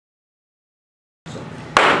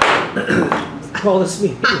Call this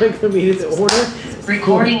meeting, regular meeting to order.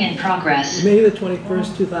 Recording in progress. May the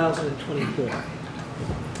 21st, 2024.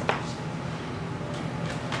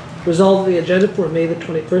 Resolve the agenda for May the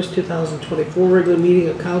 21st, 2024 regular meeting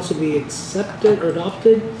of council be accepted or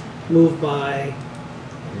adopted. Moved by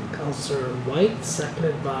Councillor Whyte,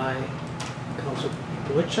 seconded by Councillor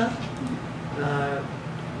Boychuk.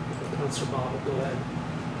 Councillor Bobick, go ahead.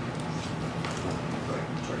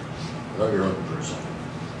 You're on for a second.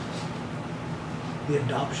 The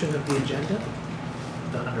adoption of the agenda,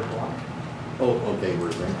 done under block. Oh, okay,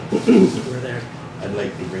 we're there. We're there. I'd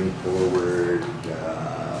like to bring forward, to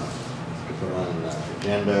put on the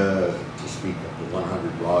agenda to speak of the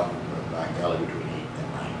 100 block in the back alley between 8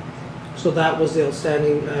 and 9. So that was the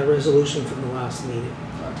outstanding resolution from the last meeting.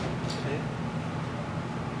 Okay.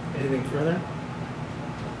 Anything further?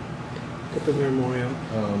 Deputy Mayor Moriaux.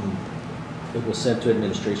 It was sent to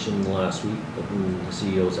administration last week, but the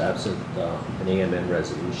CEO is absent, an AMN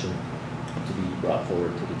resolution to be brought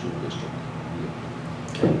forward to the June district.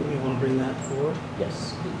 Okay, you want to bring that forward?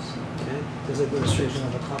 Yes, please. Okay, does administration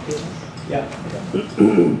have a copy of that? Yeah.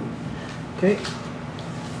 Okay.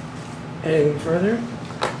 Anything further?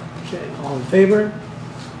 Okay, all in favor?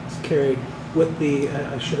 It's carried with the,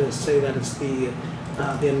 I should say that it's the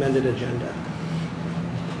amended agenda.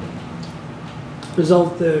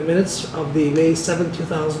 Resolve the minutes of the May 7,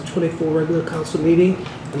 2024 regular council meeting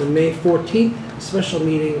and the May 14th special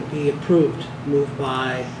meeting be approved. Moved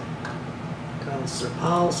by Councillor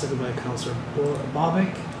Powell, seconded by Councillor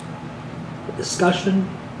Bobick. Discussion.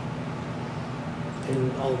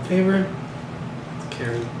 And all in favor?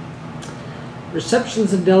 Carried.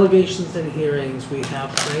 Receptions and delegations and hearings. We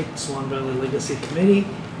have tonight Swan Valley Legacy Committee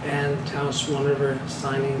and Town of Swan River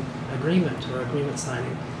signing agreement or agreement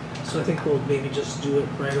signing. So I think we'll maybe just do it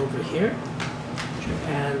right over here.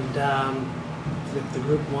 And if the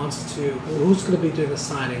group wants to, who's going to be doing the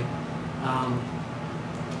signing?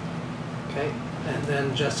 Okay, and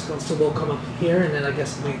then Jessica, so we'll come up here, and then I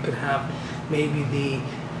guess we could have maybe the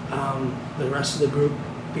rest of the group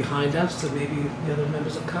behind us, and maybe the other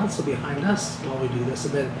members of council behind us while we do this,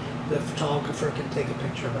 and then the photographer can take a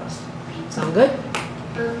picture of us. Sound good?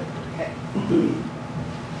 Okay.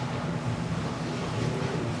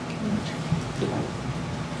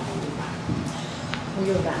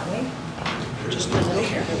 We'll go that way. Just over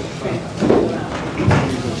here.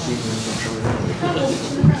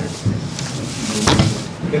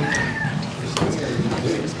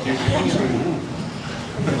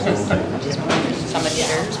 Some of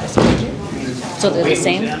yours. So they're the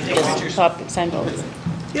same? Just top sign both?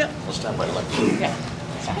 Yeah. We'll stand by left. Yeah.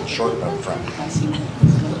 Short up front.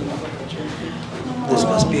 This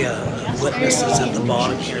must be a witness that's at the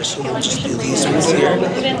bottom here, so we'll just do these ones here.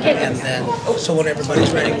 And then, so when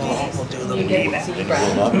everybody's ready, we'll do them.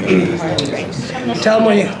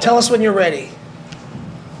 Tell us when you're ready.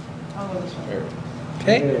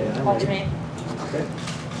 Okay? Alternate.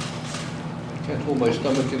 Can't hold my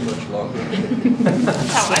stomach in much longer.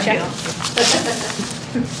 How I feel.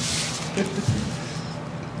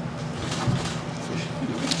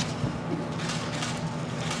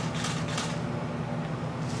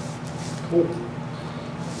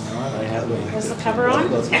 Was the cover on?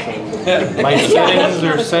 My settings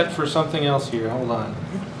are set for something else here. Hold on.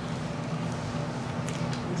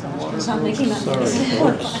 It's not making that noise.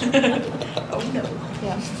 Oh no.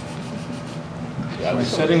 Yeah. My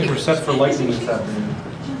settings were set for lightning this afternoon.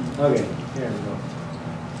 Okay, here we go.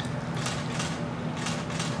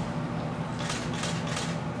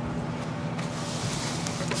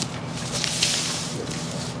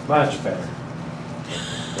 Much better.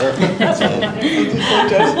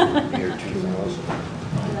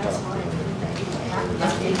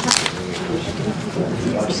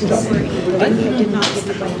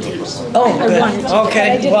 Oh, good.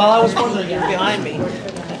 Okay. Well, I was wondering, you're behind me.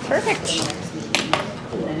 Perfect.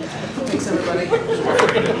 Thanks, everybody.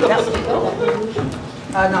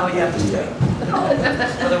 No, you have to stay.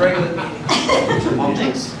 For the regular meeting.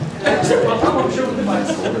 Thanks. I'm sure we can find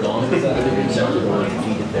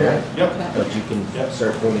But you can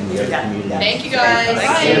start voting the other communities. Thank you guys.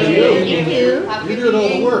 Thank you. Thank you. You did all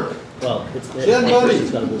the work. Well, it's Jen,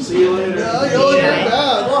 buddy. see you later. Yeah, you're looking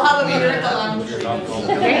bad. We'll have a meeting at the lounge.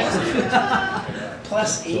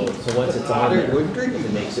 Plus 8. So once it's on there, it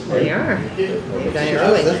makes it They are. Day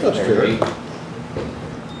early. That's not fair.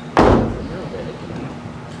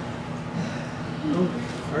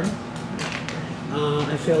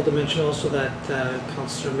 I failed to mention also that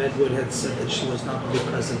Councillor Medwood had said that she was not going to be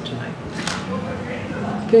present tonight.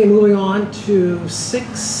 Okay, moving on to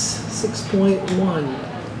 6.1.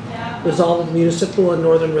 Resolved that the Municipal and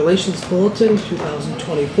Northern Relations Bulletin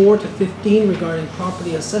 2024-15 regarding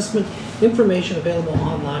property assessment information available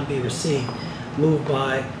online be received. Moved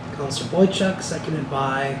by Councillor Boychuk, seconded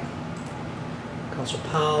by Councillor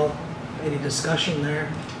Powell. Any discussion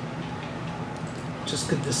there? Just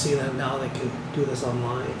good to see that now they can do this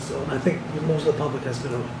online. So I think most of the public has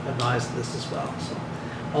been advised of this as well. So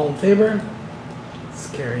all in favor? It's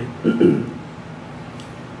carried.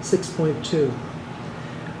 6.2.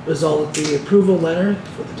 Resolved that the approval letter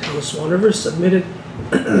for the town of Swan River submitted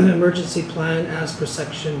emergency plan as per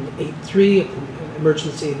section 8.3 of the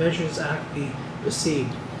Emergency Measures Act be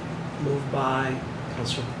received. Moved by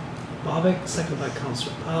Councillor Bobick, seconded by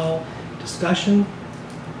Councillor Powell. Discussion?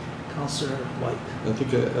 Councillor Whyte. I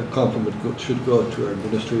think a compliment should go out to our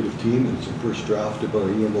administrative team. It's the first draft of our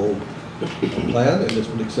EMO plan, and it's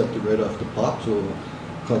been accepted right off the pop, so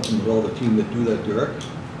compliment all the team that do that, Derek.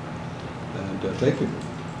 And thank you.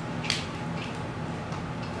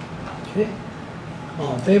 Okay.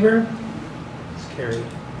 All in favor? It's carried.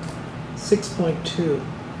 6.2.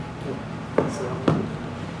 Oh, that's the wrong one.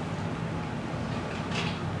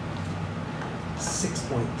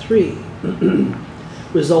 6.3.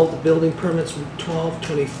 Result of building permits from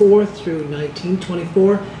 12/24 through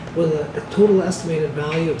 19/24 with a total estimated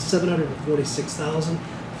value of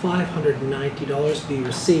 $746,590 be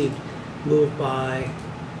received. Moved by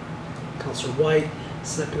Councillor Whyte,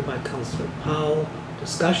 seconded by Councillor Powell.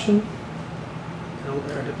 Discussion? I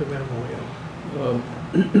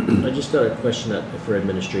just got a question for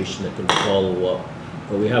administration that can follow up.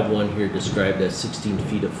 We have one here described as 16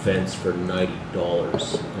 feet of fence for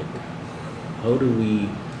 $90. How do we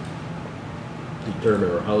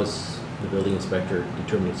determine, or how is the building inspector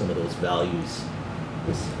determining some of those values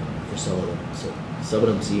for some of them? So some of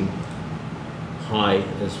them seem high,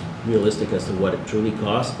 as realistic as to what it truly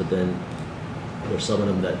costs, but then there's some of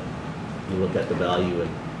them that you look at the value and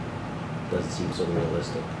it doesn't seem so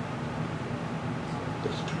realistic.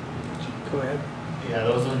 Go ahead. Yeah,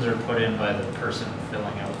 those ones are put in by the person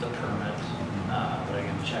filling out the permit, but I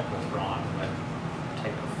can check with Ron what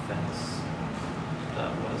type of fence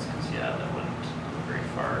that was, because yeah, that went very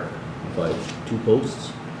far. By 2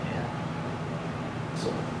 posts? Yeah.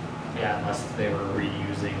 So Yeah, unless they were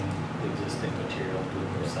reusing the existing material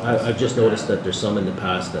doing themselves. I've just noticed that there's some in the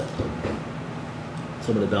past that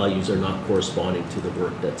some of the values are not corresponding to the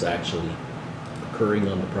work that's actually occurring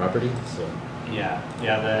on the property, so. Yeah,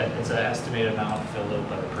 it's an estimated amount filled out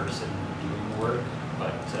by the person doing the work,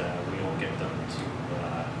 but we don't get them to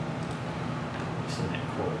submit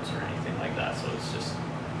quotes or anything like that, so it's just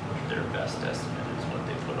their best estimate is what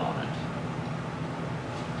they put on it.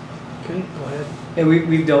 Okay, go ahead. And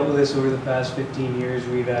we've dealt with this over the past 15 years.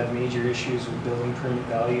 We've had major issues with building permit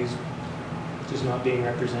values just not being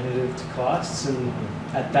representative to costs. And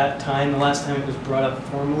at that time, the last time it was brought up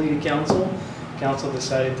formally to council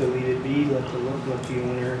decided to leave it be, let the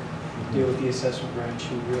owner deal with the assessment branch,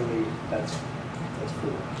 who really, that's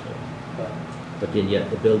cool. But then yet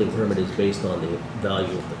the building permit is based on the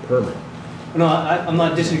value of the permit. No, I'm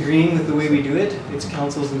not disagreeing with the way we do it. It's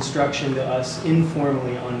council's instruction to us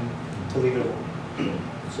informally to leave it alone.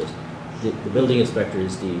 It's just, the building inspector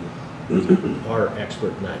is our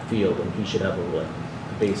expert in that field, and he should have a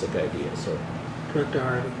basic idea, so.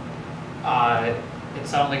 Director Harvey. It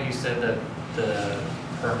sounded like you said that the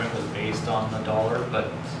permit was based on the dollar,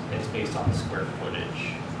 but it's based on the square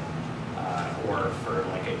footage, or for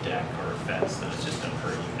like a deck or a fence, that it's just a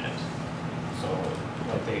per unit. So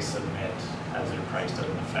what they submit as their price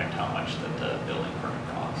doesn't affect how much that the building permit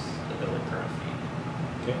costs, the building permit fee.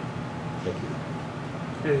 Okay. Thank you.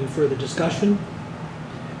 Any further discussion?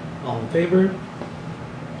 All in favor?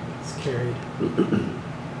 It's carried.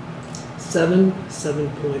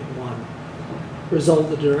 7.1. Resolve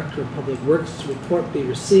the Director of Public Works report be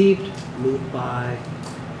received. Moved by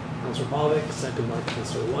Councillor Bobick, second by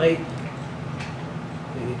Councillor Whyte.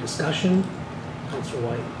 Any discussion? Councillor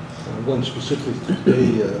Whyte. One specifically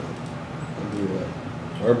today on the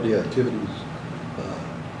Harvey activities,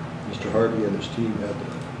 Mr. Harvey and his team had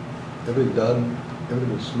everything done,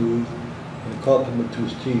 everything was smooth. And a compliment to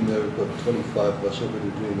his team, there were about 25 of us over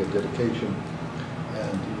there doing a dedication,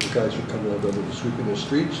 and the guys were coming over to sweeping the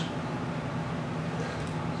streets.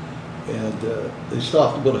 And they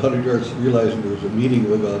stopped about 100 yards, realizing there was a meeting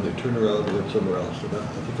going on. They turned around and went somewhere else. And I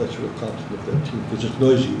think that's a real compliment of that team, because it's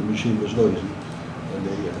noisy. The machine was noisy, and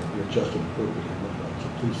they adjusted appropriately and whatnot. So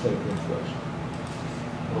please thank them for us.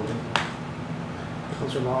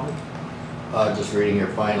 Councillor Bobick. Just reading here,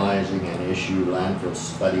 finalizing an issue landfill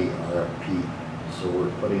study RFP. So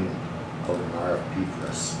we're putting out an RFP for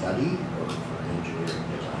a study or for engineering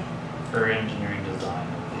design? For engineering design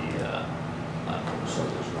of the so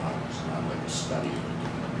there's not, it's not like a study that you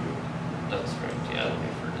can do. That's right, yeah, it'll be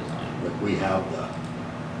for design. But we have the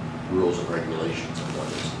rules and regulations of what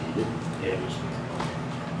is needed. Yeah.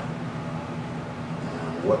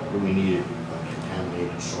 What do we need? A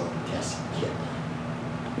contaminated soil test kit.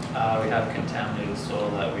 We have contaminated soil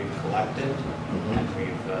that we've collected, and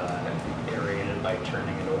we've aerated by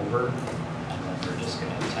turning it over, and then we're just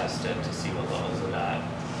gonna test it to see what levels it at,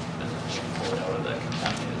 and then we'll pull it out of the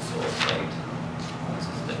contaminated soil site once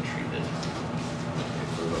it's been treated.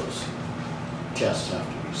 So those tests have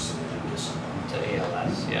to be submitted to someone. To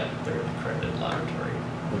ALS, yeah, they're an accredited laboratory.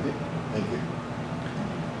 Okay, thank you.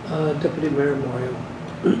 Deputy Mayor Moriaux.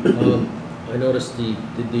 I noticed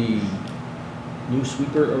did the new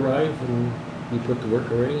sweeper arrive and we put to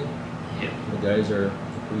work already? Yeah. The guys are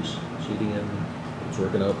appreciating and it's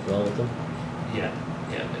working out well with them? Yeah,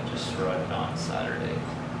 they just arrived on Saturday.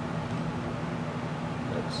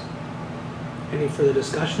 Thanks. Any further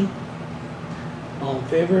discussion? All in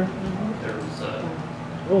favor? There was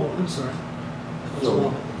Oh, I'm sorry.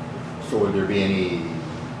 So would there be any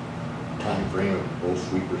time frame of both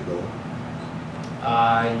sweepers going?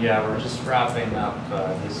 yeah, we're just wrapping up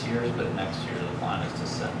this year's, but next year the plan is to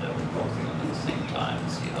send out both of them at the same time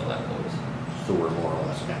and see how that goes. So we're more or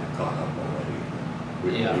less kind of caught up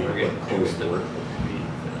already. Yeah, we're getting close close to to work. being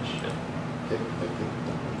finished. Yeah. Okay, thank you.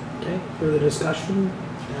 Okay, further discussion?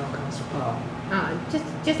 Now, Councillor Powell.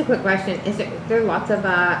 Just a quick question. Is there lots of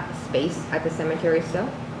space at the cemetery still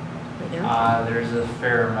right now? There's a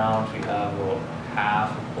fair amount. We have about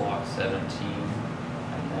half of block 17,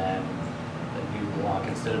 and then the new block,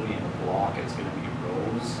 instead of being a block, it's going to be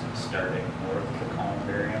rows starting north of the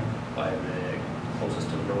columbarium by the closest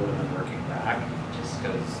to the road and then working back. Just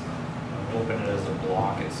because when we open it as a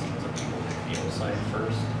block, it seems that people pick the outside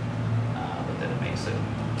first, but then it makes it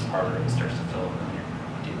harder. It starts to fill up when you're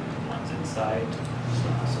dealing with the ones inside.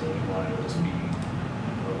 So we wanted to just be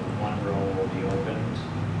one row will be opened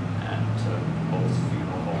and to both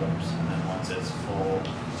funeral homes, and then once it's full,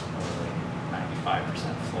 or like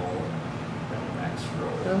 95% full, then the next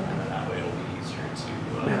row, Okay. and then that way it'll be easier to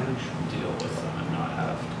Manage. deal with them and not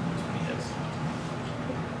have as many hits.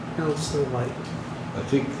 Councillor Whyte. I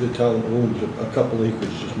think the town owns a couple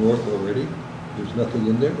acres just north already. There's nothing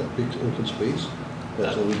in there, that big open space.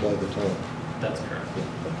 That's owned by the town. That's correct.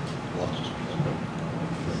 Lots of space.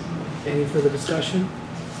 Any further discussion?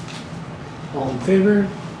 All in favor?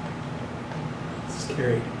 This is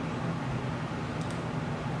carried.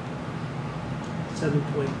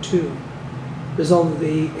 7.2. Result of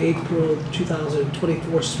the April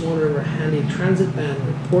 2024 Swan River Handy Transit Ban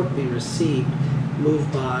report be received.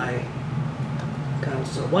 Moved by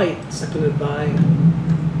Councillor Whyte, seconded by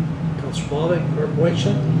Councillor Bobick or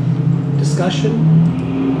Boychuk. Discussion?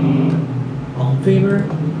 All in favor?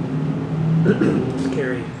 It's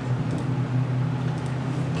carried.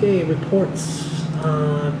 Okay, reports.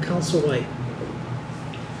 Councillor Whyte.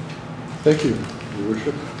 Thank you, Your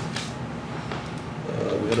Worship.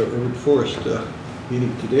 We had a urban forest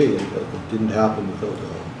meeting today, and it didn't happen without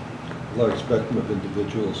a large spectrum of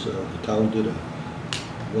individuals. The town did a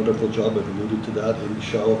wonderful job. I've alluded to that. Amy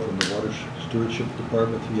Shaw from the Water Stewardship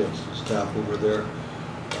Department, he has staff over there.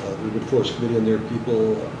 The urban forest committee and their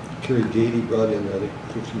people, Kerry Gady brought in, I think,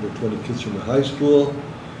 15 or 20 kids from the high school.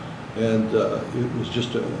 And it was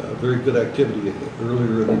just a very good activity.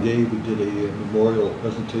 Earlier in the day, we did a memorial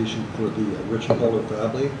presentation for the Richard Haller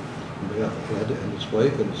family, on behalf of Ed and his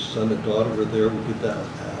wife and his son and daughter were there. We did that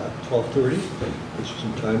at 12:30. There's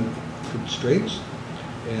some time constraints.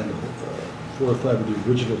 And 4 or 5 of the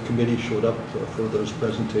original committee showed up for those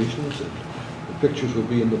presentations. And the pictures will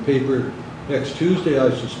be in the paper next Tuesday, I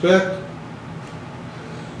suspect.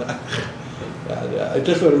 It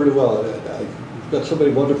just went really well. We've got so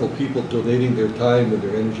many wonderful people donating their time and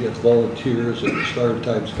their energy as volunteers, and the start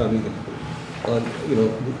time's coming. And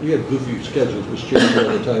we had goofy schedules which changed all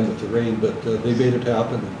the time with the rain, but they made it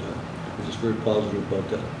happen, and we're just very positive about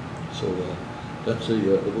that. So that's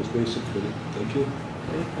the most basic committee. Thank you.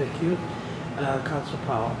 Okay, thank you. Councillor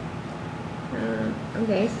Powell.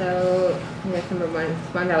 Okay, so next number 1,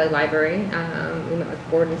 Swan Valley Library. We met with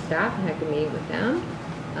board and staff and had a good meeting with them.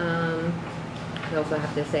 We also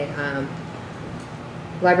have to say,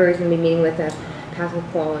 library is going to be meeting with the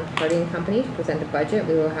Poole and Harvey Company to present the budget.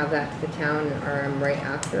 We will have that to the town right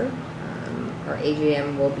after. Our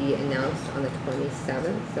AGM will be announced on the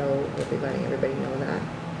 27th, so we'll be letting everybody know that.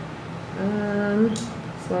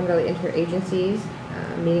 Swan Valley Interagencies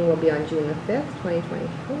meeting will be on June the 5th,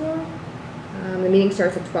 2024. The meeting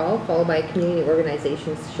starts at 12, followed by a community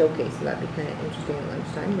organizations showcase, so that'd be kind of interesting at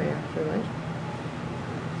lunchtime, right after lunch.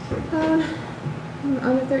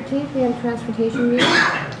 On the 13th, we have transportation meeting.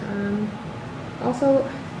 Also, I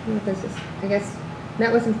don't know if this is, I guess,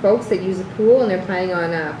 met with some folks that use the pool, and they're planning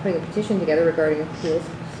on putting a petition together regarding pool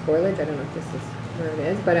spoilage. I don't know if this is where it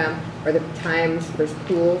is, but or the times versus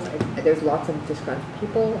pools. There's lots of disgruntled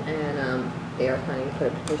people, and they are planning to put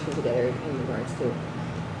a petition together in regards to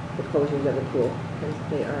the closures of the pool, because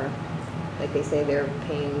they are, like they say, they're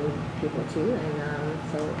paying people too, and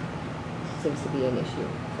so it seems to be an issue.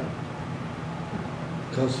 So.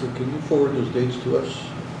 Councillor, can you forward those dates to us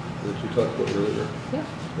that you talked about earlier? Yeah.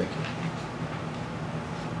 Thank you.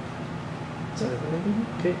 Is that everything?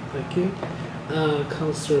 Okay, thank you.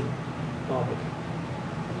 Councillor Bobick.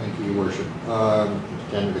 Thank you, Your Worship.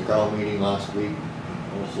 Attended the Powell meeting last week.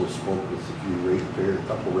 Also spoke with a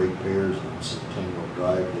couple ratepayers on Centennial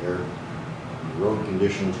Drive there. Road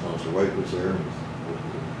conditions, Councillor Whyte was there.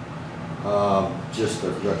 Just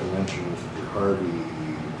as mentioned, Mr. Harvey,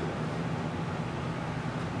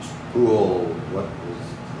 Poole, what was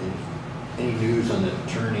any news on the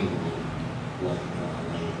turning lane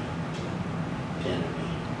 10 and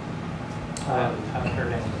 8? I haven't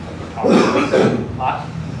heard anything from the province.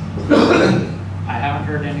 I haven't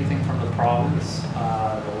heard anything from the province.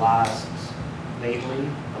 The last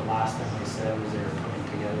thing they said was they were putting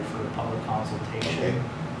together for a public consultation.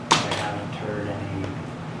 I haven't heard any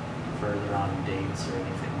further on dates or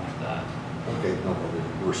anything like that. Okay, no,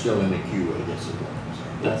 we're still in the queue, I guess.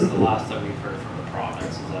 That's the last that we've heard from the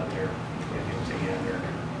province, is that they're putting it together,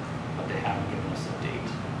 but they haven't given us a date.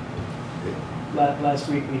 Okay. Last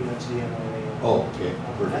week we went to the MLA. Oh, okay,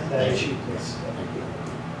 perfect. That Thank issue, you. please. Thank you.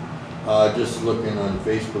 Just looking on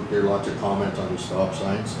Facebook, there are lots of comments on the stop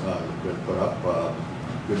signs that been put up.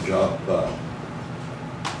 Good job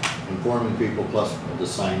informing people, plus the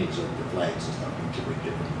signage of the flags and stuff makes a big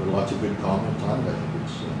difference. But lots of good comments on it. I think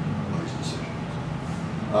it's a wise decision.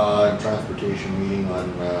 Transportation meeting on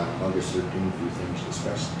August 13th, few things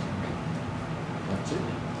discussed. That's it.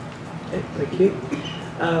 Okay, thank you.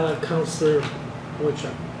 Councillor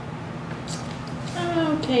Boychuk.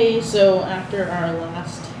 Okay, so after our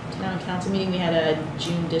last town council meeting, we had a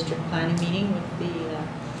June district planning meeting with the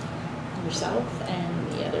yourself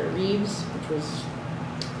and the other Reeves, which was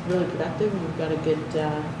really productive. We've got a good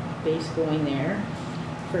base going there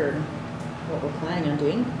for what we're planning on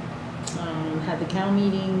doing. Had the cow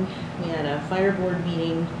meeting, we had a fire board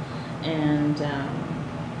meeting, and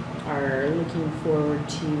are looking forward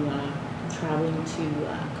to traveling to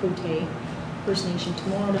Cote First Nation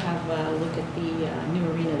tomorrow to have a look at the new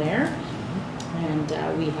arena there. And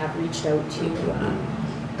we have reached out to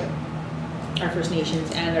our First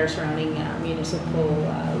Nations and our surrounding municipal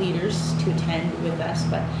leaders to attend with us,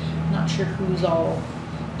 but not sure who's all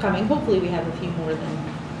coming. Hopefully we have a few more than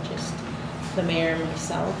just the mayor and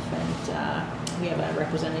myself, and we have a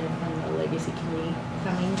representative from the Legacy Committee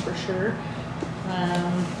coming for sure.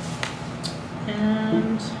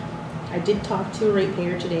 And I did talk to a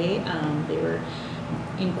ratepayer today. They were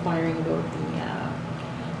inquiring about the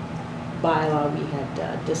bylaw we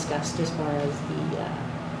had discussed as far as the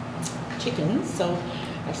chickens. So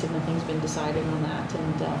I said nothing's been decided on that,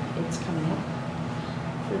 and it's coming up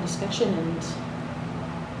for discussion, and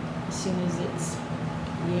as soon as it's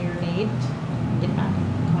yay or nay, get back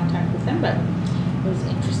in contact with them. But it was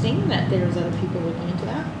interesting that there's other people looking into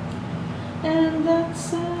that. And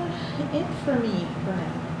that's it for me for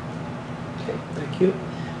now. Okay, thank you.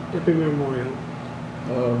 Deputy Mayor Moriaux.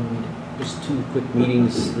 Just two quick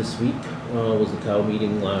meetings this week. Was the cow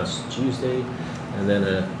meeting last Tuesday, and then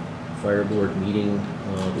a fire board meeting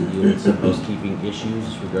to deal with some housekeeping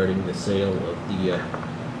issues regarding the sale of the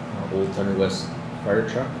old Thunder West fire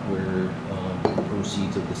truck, where the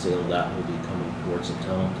proceeds of the sale of that will be coming towards the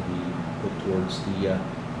town to be put towards the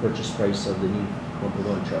purchase price of the new number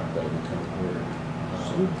one truck that will be coming forward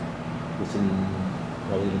within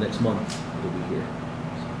probably the next month. It'll be here.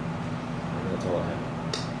 So, that's all I have.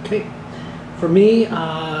 Okay. For me,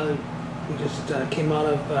 we just came out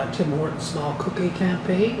of Tim Horton's small cookie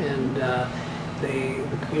campaign, and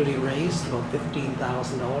the community raised about $15,000,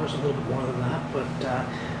 a little bit more than that, but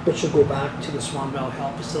which will go back to the Swan Valley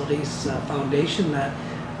Health Facilities Foundation that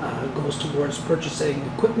goes towards purchasing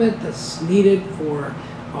equipment that's needed for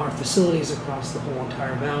our facilities across the whole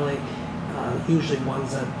entire valley, usually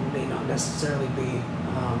ones that may not necessarily be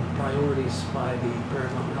priorities by the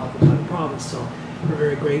Paramount Health and by the province. So we're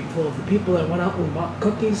very grateful of the people that went out and bought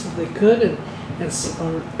cookies if they could, and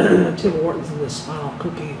Tim Hortons in this final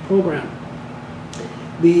cookie program.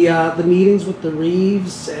 The meetings with the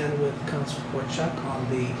Reeves and with Councillor Boychuk on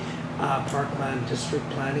the Parkland District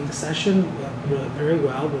Planning session went very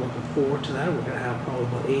well. We're looking forward to that. We're going to have probably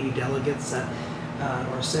about 80 delegates,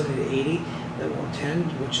 or 70 to 80, that will attend,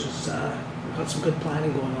 which is, we've got some good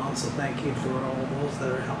planning going on, so thank you for all those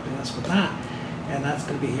that are helping us with that. And that's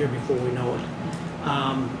gonna be here before we know it.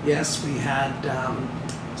 Yes, we had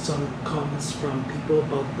some comments from people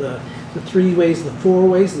about the 3 ways, the 4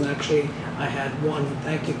 ways, and actually I had one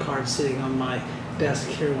thank you card sitting on my desk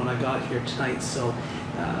here when I got here tonight. So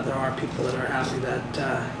there are people that are happy that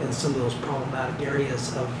in some of those problematic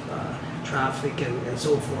areas of traffic and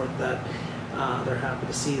so forth that they're happy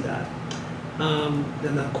to see that.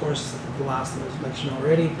 Then of course the last thing was mentioned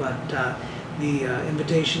already, but the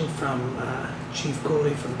invitation from Chief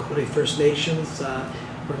Cody from Cody First Nations.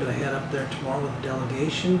 We're going to head up there tomorrow with a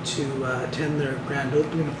delegation to attend their grand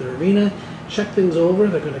opening of their arena, check things over.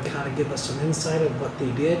 They're going to kind of give us some insight of what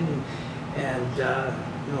they did and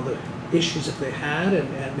you know, the issues that they had,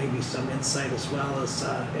 and maybe some insight as well as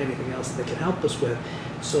anything else that they can help us with.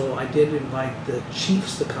 So I did invite the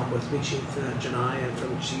chiefs to come with me, Chief Janai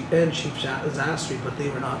and Chief Zastri, but they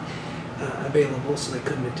were not available, so they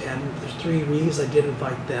couldn't attend. There's 3 reeves. I did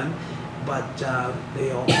invite them, but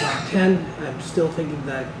they all cannot attend. I'm still thinking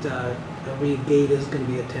that Reed Gate is going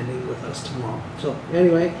to be attending with us tomorrow. So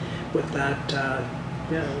anyway, with that,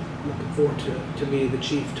 yeah, looking forward to meeting the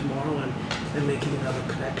chief tomorrow and making another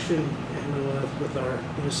connection and with our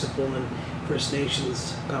municipal and First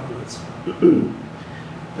Nations governments.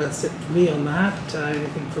 That's it for me on that.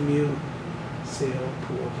 Anything from you, CEO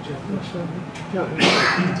Poole? Did you have a question? No.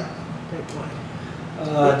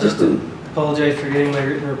 Just to apologize for getting my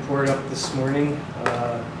written report up this morning.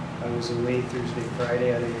 I was away Thursday,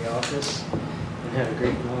 Friday out of the office and had a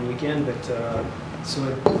great long weekend, but so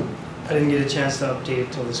I didn't get a chance to update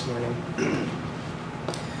it till this morning.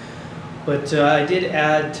 But I did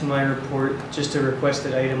add to my report just a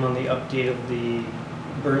requested item on the update of the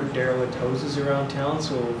burnt derelict houses around town.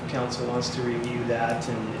 So if council wants to review that,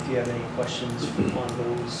 and if you have any questions on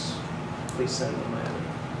those, please send them my way.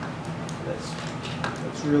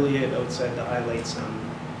 That's really it outside the highlights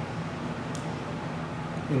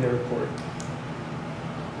in the report.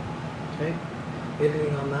 Okay.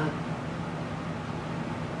 Anything on that?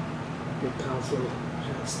 Give council a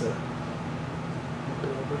chance to look it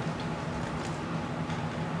over.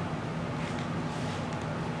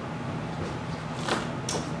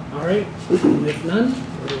 All right. If none,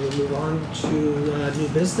 we will move on to new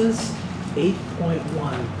business.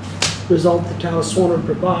 8.1. Result, the town of Swan will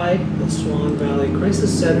provide the Swan Valley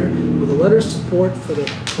Crisis Center with a letter of support for the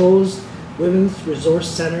proposed Women's Resource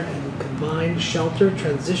Center and combined shelter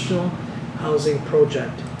transitional housing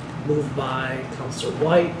project. Moved by Councillor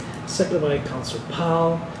Whyte, seconded by Councillor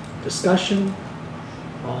Powell. Discussion.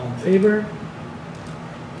 All in favor?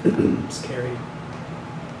 It's carried.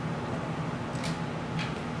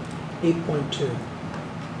 8.2.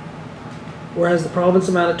 Whereas the province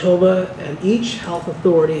of Manitoba and each health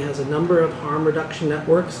authority has a number of harm reduction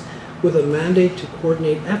networks with a mandate to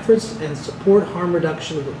coordinate efforts and support harm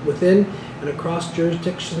reduction within and across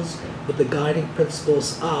jurisdictions with the guiding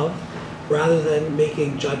principles of, rather than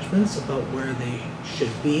making judgments about where they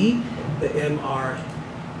should be, the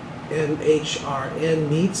MHRN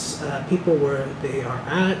meets people where they are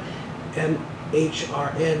at.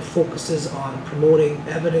 MHRN focuses on promoting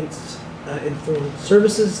evidence informed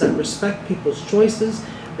services that respect people's choices.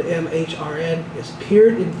 The MHRN is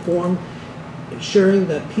peer-informed, ensuring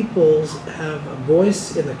that peoples have a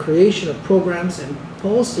voice in the creation of programs and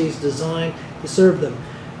policies designed to serve them.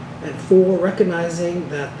 And 4, recognizing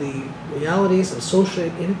that the realities of social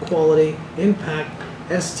inequality impact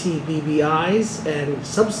STBBIs and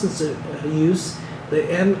substance use. The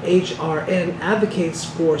MHRN advocates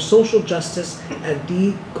for social justice and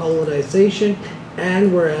decolonization.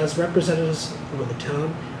 And whereas representatives for the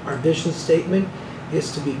town, our vision statement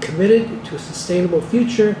is to be committed to a sustainable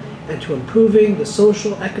future and to improving the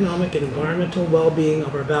social, economic, and environmental well-being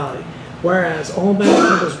of our valley. Whereas all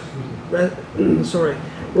Manitoba's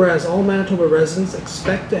all Manitoba residents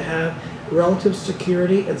expect to have relative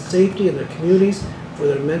security and safety in their communities for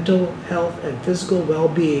their mental health and physical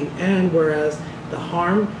well-being. And whereas the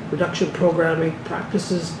harm reduction programming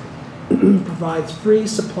practices provides free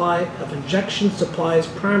supply of injection supplies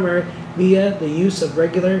primary via the use of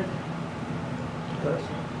regular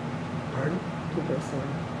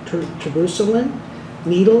Tuberculin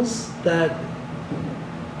needles that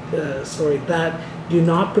that do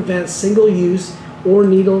not prevent single use or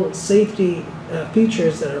needle safety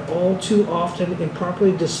features that are all too often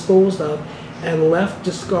improperly disposed of and left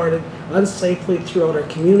discarded unsafely throughout our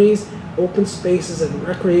communities, open spaces, and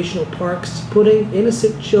recreational parks, putting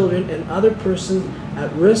innocent children and other persons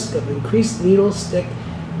at risk of increased needle stick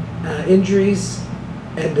injuries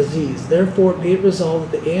and disease. Therefore, be it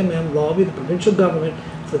resolved that the AMM lobby the provincial government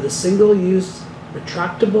for the single-use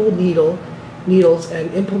retractable needles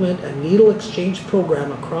and implement a needle exchange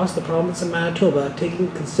program across the province of Manitoba, taking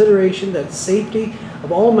consideration that safety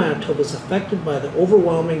of all Manitobans affected by the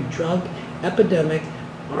overwhelming drug epidemic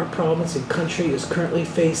our province and country is currently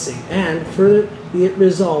facing, and further be it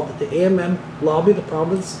resolved that the AMM lobby the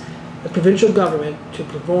provincial government to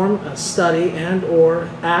perform a study and or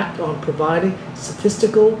act on providing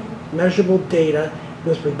statistical measurable data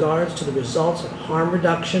with regards to the results of harm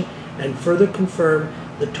reduction, and further confirm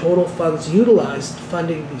the total funds utilized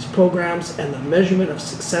funding these programs and the measurement of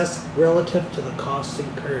success relative to the costs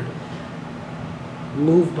incurred.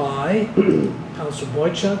 Moved by Councillor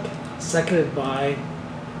Boychuk, seconded by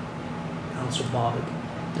Councillor Bobick.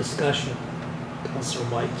 Discussion. Councillor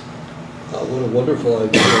Whyte. What a wonderful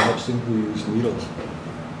idea to have single-use needles.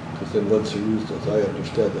 Because then once they're used, as I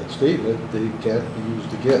understand that statement, they can't be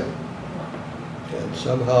used again. And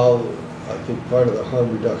somehow, I think part of the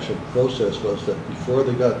harm reduction process was that before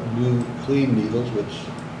they got new clean needles, which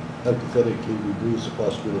hypothetically reduce the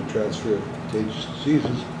possibility of transfer of contagious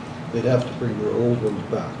diseases, they'd have to bring their old ones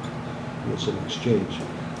back with an exchange.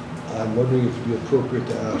 I'm wondering if it would be appropriate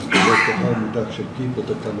to ask the local harm reduction people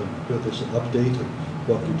to come and give us an update on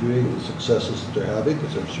what they're doing, the successes that they're having,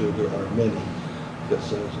 because I'm sure there are many. Because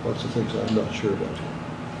there's lots of things I'm not sure about.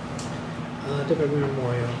 Deputy Mayor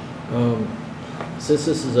Moriaux. Since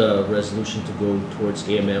this is a resolution to go towards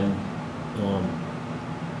AMM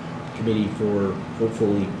committee for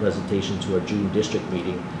hopefully presentation to our June district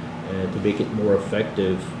meeting, and to make it more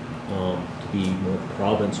effective, to be more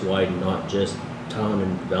province-wide and not just town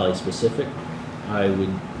and valley specific, I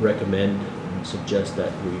would recommend and suggest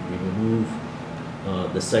that we remove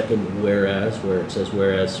the second whereas, where it says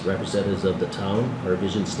whereas representatives of the town, our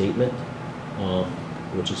vision statement,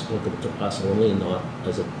 which is applicable to us only and not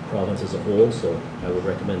as a province as a whole, so I would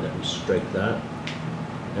recommend that we strike that.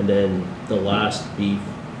 And then the last be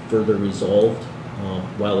further resolved.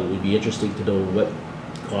 While it would be interesting to know what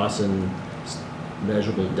costs and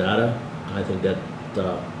measurable data, I think that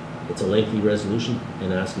it's a lengthy resolution,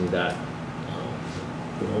 and asking that,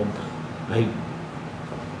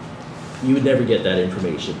 you would never get that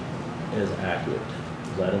information as accurate,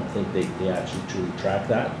 because I don't think they actually truly track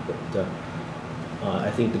that. But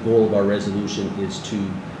I think the goal of our resolution is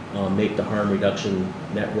to make the harm reduction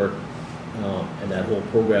network and that whole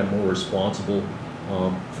program more responsible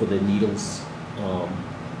for the needles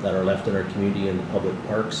that are left in our community in the public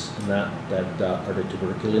parks and that are the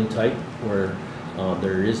tuberculin type, where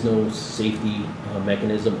there is no safety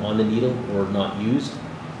mechanism on the needle or not used,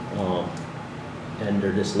 and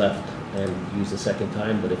they're just left and used a second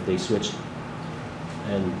time. But if they switch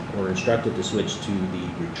and or instructed to switch to the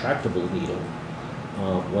retractable needle,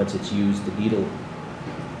 once it's used, the needle,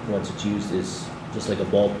 once it's used, is just like a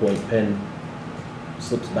ballpoint pen,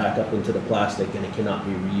 slips back up into the plastic, and it cannot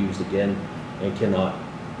be reused again and cannot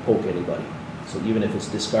poke anybody. So even if it's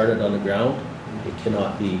discarded on the ground, it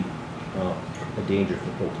cannot be a danger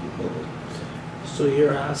for poking people. So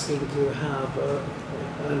you're asking to have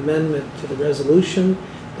an amendment to the resolution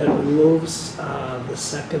that removes the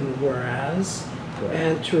second whereas, Correct.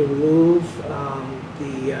 and to remove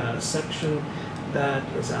the section that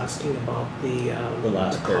is asking about the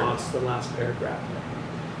last cost, the last paragraph.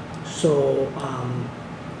 So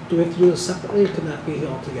do we have to do this separately, or can that be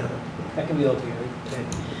all together? That can be all together. Okay.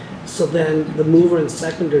 So then the mover and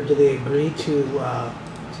seconder, do they agree to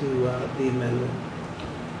the amendment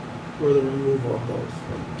or the removal of both?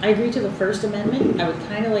 I agree to the first amendment. I would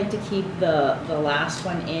kind of like to keep the last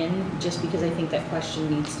one in, just because I think that question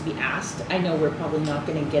needs to be asked. I know we're probably not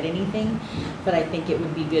going to get anything, but I think it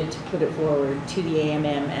would be good to put it forward to the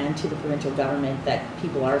AMM and to the provincial government that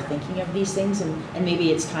people are thinking of these things, and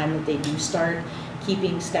maybe it's time that they do start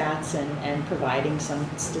keeping stats and providing some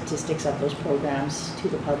statistics of those programs to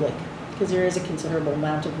the public, because there is a considerable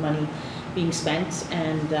amount of money being spent,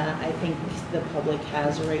 and I think the public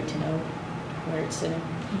has a right to know where it's sitting.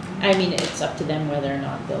 I mean, it's up to them whether or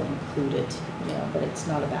not they'll include it, but it's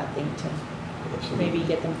not a bad thing to maybe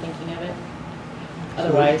get them thinking of it.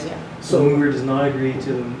 Otherwise, yeah. So the mover does not agree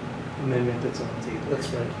to the amendment that's on the table. That's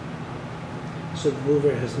right. So the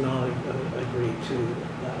mover has not agreed to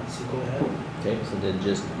that, so go ahead. Okay, so then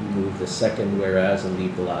just remove the second whereas and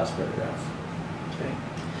leave the last paragraph. Okay.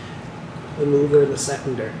 The mover and the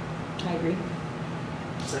seconder. I agree.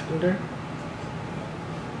 Seconder?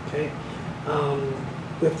 Okay.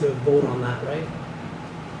 We have to vote on that, right?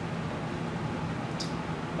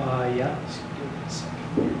 Yeah. Just give me a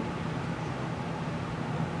second.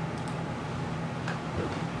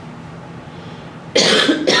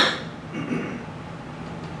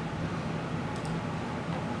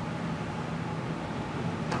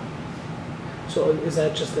 So is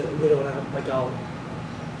that just that we don't have, like, I'll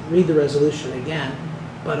read the resolution again,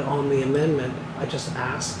 but on the amendment, I just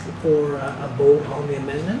ask for a vote on the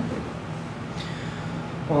amendment?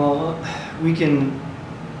 Well, we can,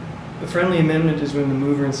 the friendly amendment is when the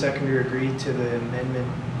mover and seconder agree to the amendment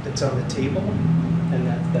that's on the table, and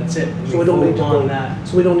that's it. And So we don't need to vote vote on that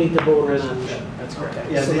So we don't need to vote on that? resolution. That's correct.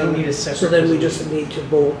 Okay, Yeah, so they don't then- need a separate So then we just resolution. need to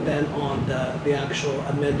vote then on the actual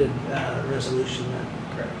amended resolution then?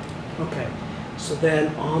 Correct. Okay, so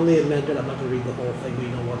then on the amended, I'm not gonna read the whole thing, we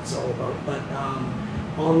know what it's all about, but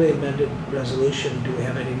on the amended resolution, do we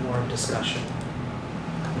have any more discussion?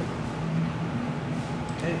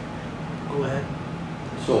 Okay, go ahead.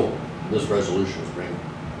 So this resolution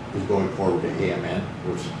is going forward to AMN,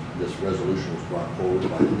 which this resolution was brought forward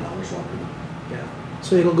by the council. Yeah,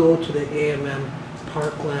 so it'll go to the AMM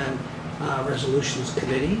Parkland Resolutions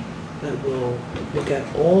Committee that will look at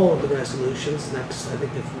all of the resolutions next, I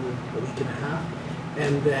think, a week and a half.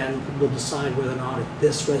 And then we'll decide whether or not if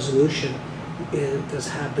this resolution does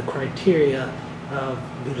have the criteria of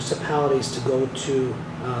municipalities to go to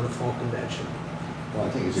the fall convention. Well, I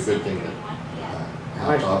think it's a good thing that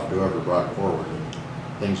hats off to whoever brought it forward. And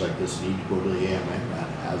things like this need to go to the AMN and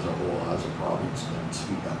as a whole, as a province, and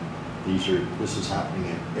speak up. This is happening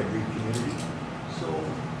in every community, so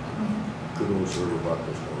kudos to whoever brought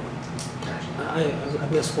this forward. I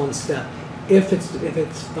missed one step. If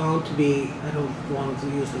it's found to be, I don't want to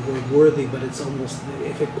use the word worthy, but it's almost,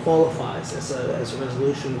 if it qualifies as a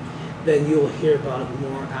resolution, then you'll hear about it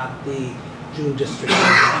more at the June district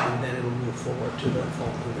meeting, and then it'll move forward to the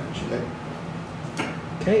fall convention.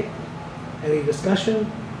 Okay, any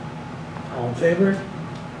discussion? All in favor?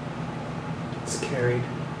 It's carried.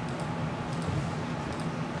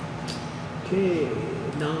 Okay,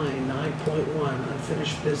 9.1,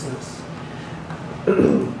 unfinished business.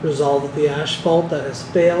 Resolved that the asphalt that has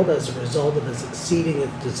failed as a result of its exceeding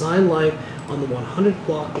its design life on the 100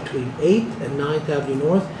 block between 8th and 9th Avenue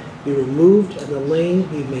North be removed and the lane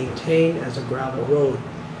be maintained as a gravel road.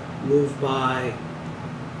 Moved by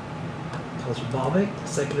Councillor Bobick,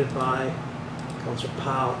 seconded by Councillor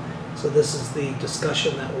Powell. So this is the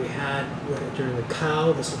discussion that we had during the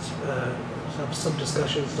cow. This is some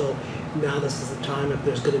discussion. So now this is the time if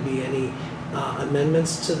there's going to be any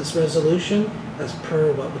amendments to this resolution as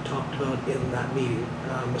per what we talked about in that meeting.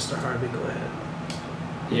 Mr. Harvey, go ahead.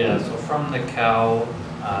 Yeah, so from the cow,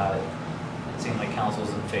 it seemed like council's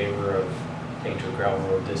in favor of taking to a gravel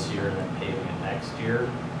road this year and then paving it next year.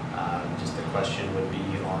 Just the question would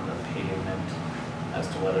be on the pavement as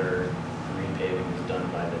to whether repaving is done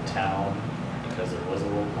by the town because there was a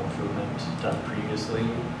local improvement done previously,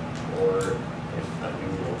 or if a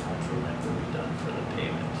new local improvement would be done for the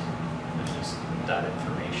pavement. There's just that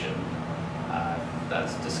information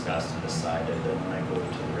that's discussed and decided, and when I go to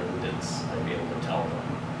the residents, I'd be able to tell them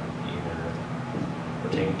either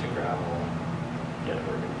we're taking to gravel, yeah,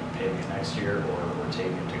 we're going to be paving it next year, or we're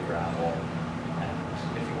taking it to gravel, and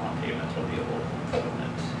if you want pavement, it'll be a local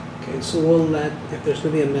improvement. Okay, so we'll let, if there's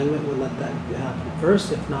going to be an amendment, we'll let that happen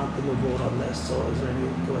first. If not, then we'll vote on this. So is there any,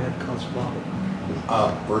 go ahead, Councillor Bobick.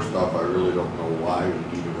 First off, I really don't know why we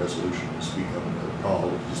need a resolution to speak of it at all.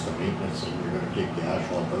 It's just a maintenance thing. You're going to take the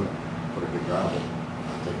asphalt out, put it in gravel.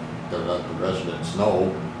 I think to let the residents know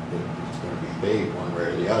that it's going to be paved one way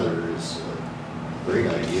or the other is a great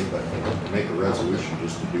idea, but to make a resolution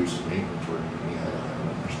just to do some maintenance work, to me, I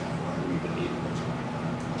don't understand why we even need a resolution.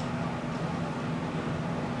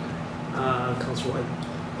 Councillor Whyte.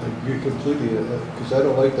 I agree completely, because I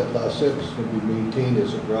don't like that last sentence, to be maintained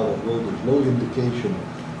as a gravel road. There's no indication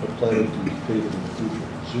of planning to be paved in the future.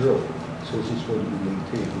 Zero. It says it's going to be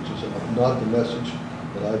maintained, which is not the message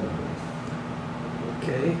that I've been hearing.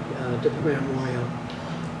 Okay, Deputy Mayor Moriaux.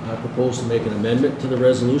 I propose to make an amendment to the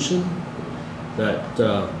resolution that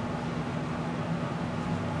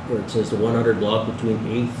where it says the 100 block between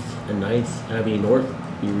 8th and 9th Avenue North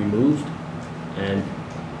be removed and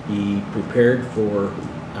be prepared for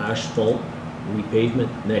asphalt repavement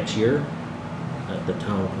next year at the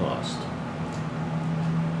town cost.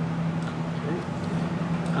 Okay.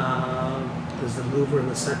 Does the mover and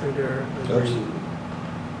the seconder agree? Absolutely.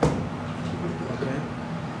 Okay.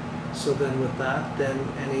 So then with that, then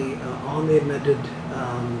any, on the amended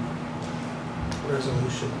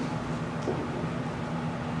resolution.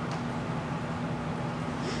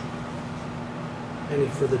 Any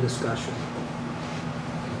further discussion?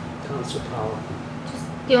 Councillor Powell.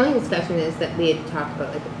 The only discussion is that we had talked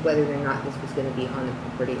about like whether or not this was going to be on the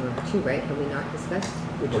property owner too, right? Have we not discussed?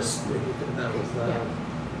 We just, that was the,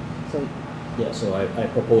 So, Yeah, so I'm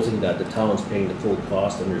proposing that the town's paying the full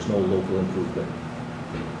cost and there's no local improvement.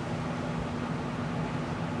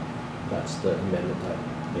 that's the amendment I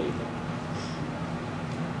made.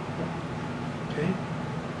 Okay.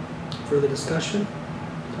 Further discussion?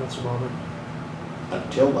 Councillor Bobick.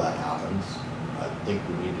 Until that happens, I think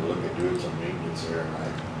we need to look at doing some maintenance there, and I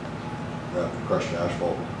got crushed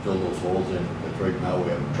asphalt, fill those holes in, because right now we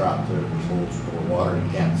have a trap there, there's holes full of water and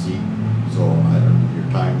you can't see. So I don't know your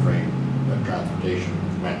time frame, that transportation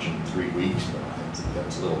mentioned 3 weeks, but I think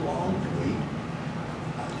that's a little long to wait.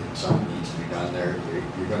 I think something needs to be done there.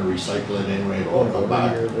 You're gonna recycle it anyway, it'll all come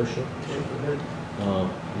back. Your worship. Okay, go ahead.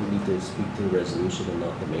 We need to speak to the resolution and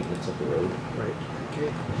not the maintenance of the road. Right,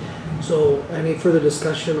 okay. So, any further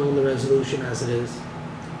discussion on the resolution as it is?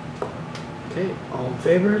 Okay, all in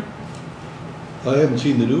favor? I haven't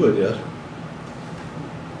seen the do it yet,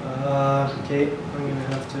 Okay, I'm gonna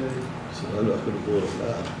have to, so I'm not gonna go with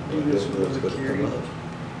that. I Do this don't know what's with gonna Carrie. come out.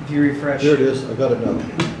 if you refresh. There it is, I got it now.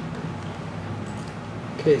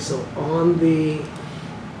 Okay, so on the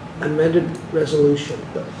amended resolution,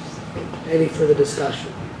 any further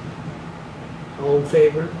discussion? All in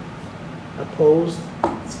favor? Opposed?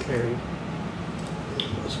 It's carried.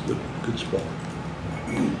 That's a good spot.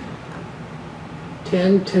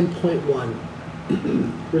 10.1.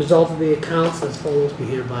 Result of the accounts as follows be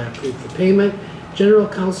hereby approved for payment. General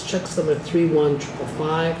accounts checks number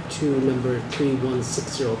 31555 to number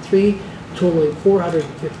 31603 totaling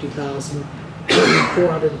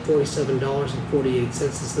 $450,447.48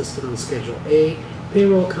 is listed on Schedule A.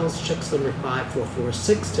 Payroll accounts checks number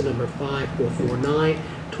 5446 to number 5449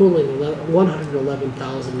 totaling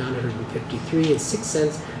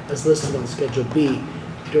 $111,953.06 as listed on Schedule B.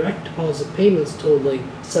 Direct deposit payments totaling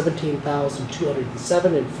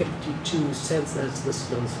 $17,207.52 as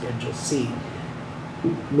listed on Schedule C.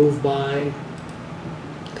 Moved by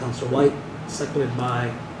Councillor Whyte, seconded by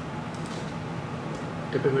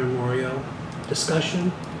Deputy Mayor Moriaux.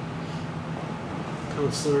 Discussion?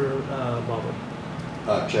 Councillor Bobick.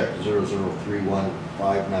 Check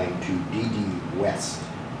 0031592 DD West.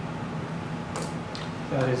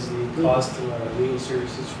 That is the cost of legal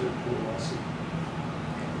services for the Poole lawsuit.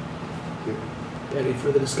 Any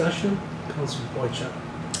further discussion? Councillor Boychuk.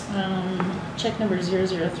 Check number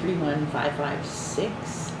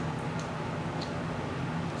 0031556.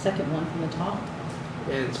 Second one from the top.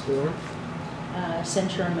 And it's for?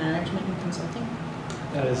 Centura Management and Consulting.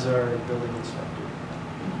 That is our building inspector.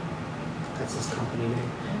 That's his company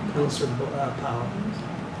name. Councillor Powell.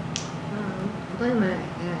 One I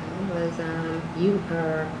had was you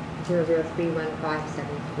are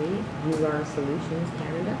 0031573. UR Solutions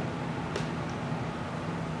Canada.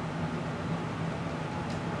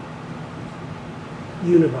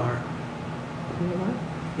 Univar. Univar?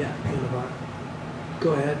 Yeah, Univar.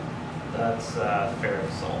 Go ahead. That's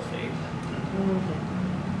ferrous sulfate.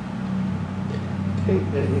 Okay,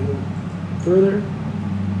 anything further?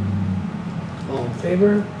 All in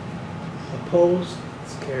favor? Opposed?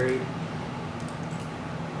 It's carried.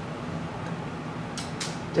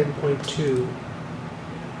 10.2.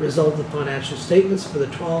 Result of financial statements for the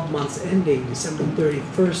 12 months ending December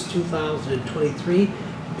 31st, 2023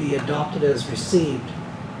 be adopted as received.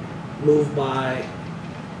 Moved by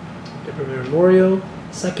Deputy Mayor Moriaux,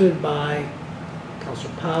 seconded by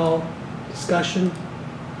Councillor Powell. Discussion.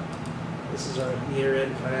 This is our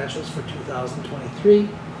year-end financials for 2023.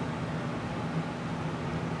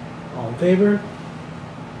 All in favor?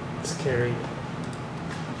 It's carried.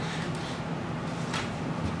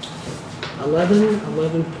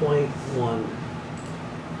 11.1.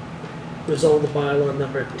 Result of bylaw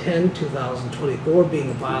number 10, 2024,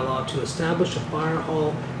 being a bylaw to establish a fire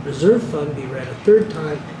hall reserve fund be read a third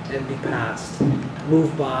time and be passed.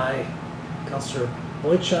 Moved by Councillor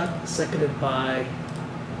Boychuk, seconded by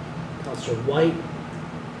Councillor Whyte.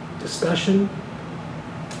 Discussion.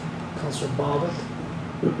 Councillor Bobick.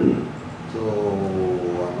 So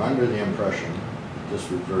I'm under the impression that this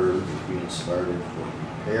reserve is being started for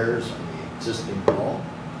repairs on the existing hall.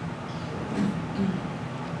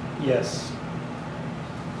 Yes.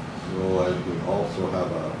 So as we also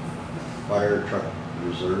have a fire truck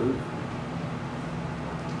reserve,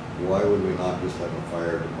 why would we not just have a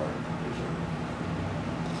fire department reserve?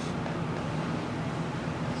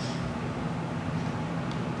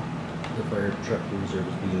 The fire truck reserve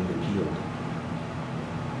is being repealed.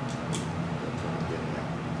 That's what I'm getting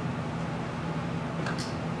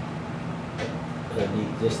at. The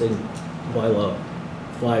existing bylaw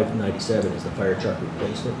 597 is the fire truck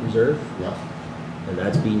replacement reserve, Yeah. and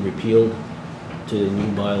that's being repealed to the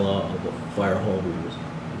new bylaw of the fire hall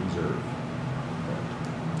reserve.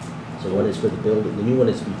 So one is for the building, the new one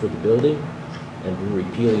is for the building, and we're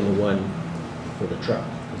repealing the one for the truck,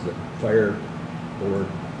 because the fire board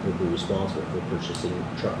will be responsible for purchasing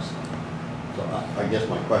trucks. So I guess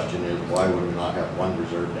my question is, why would we not have one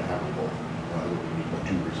reserve to have them both? Why would we need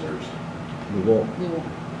 2 reserves? We won't, We will.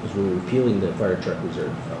 because we're repealing the fire truck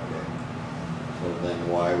reserve. Okay. So then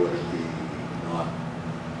why would it be not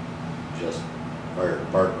just fire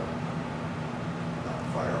department, not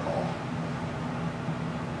fire hall?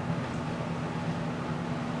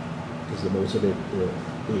 Because the most of it, the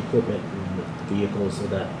equipment and the vehicles, so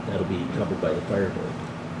that'll be covered by the fire board.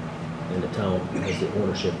 And the town has the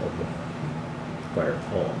ownership of the fire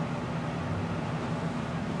hall.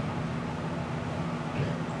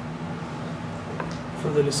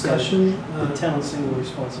 Further discussion? The town's single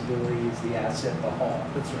responsibility is the asset, the hall.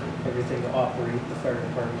 That's right. Everything to operate the fire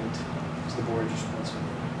department is the board's responsibility.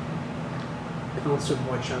 Councillor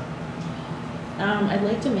Boychuk. I'd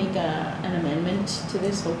like to make an amendment to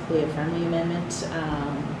this, hopefully a friendly amendment,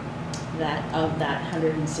 that of that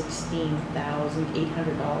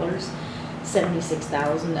 $116,800,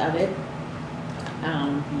 76,000 of it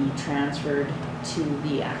be transferred to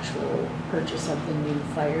the actual purchase of the new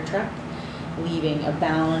fire truck, leaving a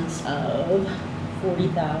balance of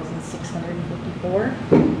 $40,654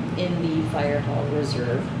 in the fire hall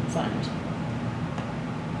reserve fund.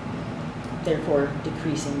 Therefore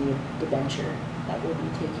decreasing the debenture that we'll be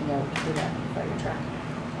taking out for that new fire truck.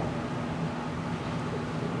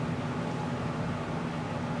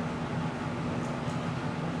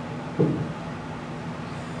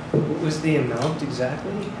 What was the amount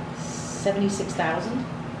exactly? 76,000.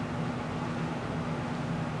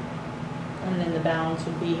 And then the balance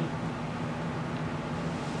would be,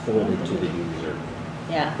 Forwarded to the new reserve.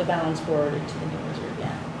 yeah, the balance forwarded to the new reserve,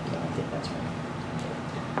 yeah. So I think that's right.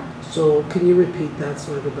 So can you repeat that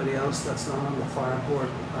so everybody else that's not on the fire board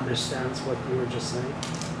understands what you were just saying?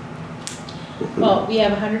 Well, we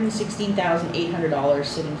have $116,800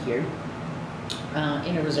 sitting here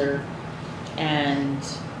in a reserve, and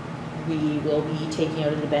we will be taking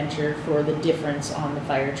out a debenture for the difference on the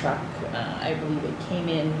fire truck. I believe it came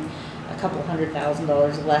in a couple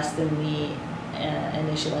 $100,000 less than the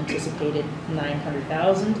initial anticipated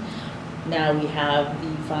 900,000. Now we have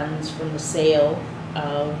the funds from the sale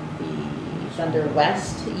of the Thunder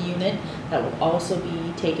West unit that will also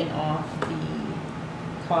be taken off the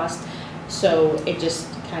cost. So it just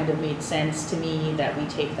kind of made sense to me that we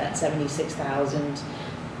take that 76,000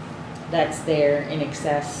 that's there in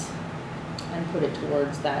excess and put it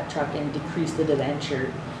towards that truck and decrease the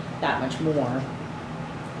debenture that much more.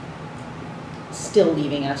 Still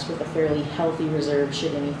leaving us with a fairly healthy reserve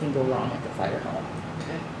should anything go wrong at the fire hall.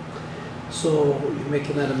 Okay. So you're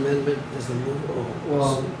making that amendment as the move?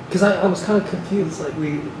 Well, because I was kind of confused, like.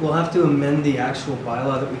 We will have to amend the actual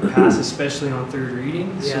bylaw that we pass, especially on third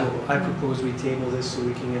reading. Yeah. So I propose we table this so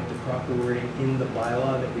we can get the proper wording in the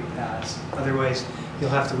bylaw that we pass. Otherwise,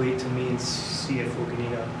 you'll have to wait till me and CFO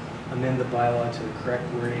Gnida amend the bylaw to the correct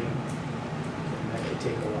wording. And that could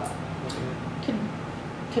take a while.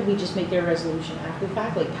 Could we just make a resolution after the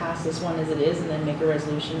fact, like pass this one as it is and then make a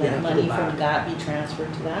resolution Yeah, that go money back. from that be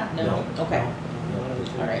transferred to that? No? Okay,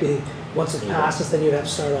 all right. Once it passes, then you'd have to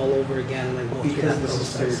start all over again and then go through Because that this is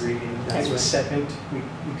third process. reading. If That's it was right. second, we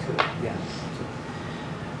could, yeah.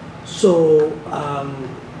 So,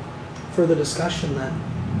 further discussion then?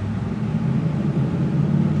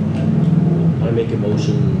 I make a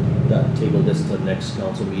motion that table this to the next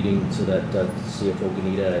council meeting so that CFO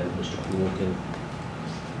Gnida and Mr. Poole can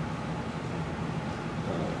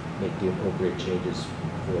make the appropriate changes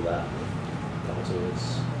for that. Council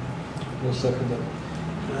is. We'll second that.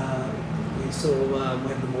 So we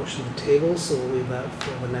have the motion to table, so we'll leave that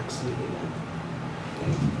for the next meeting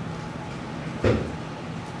then.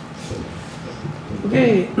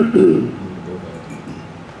 Okay.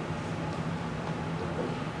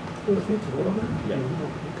 Yeah.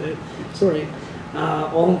 Okay, sorry.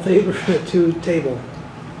 All in favor to table?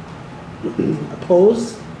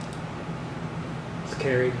 Opposed? It's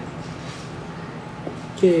carried.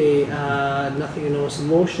 Okay, nothing in notice of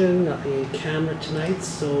motion, nothing in camera tonight,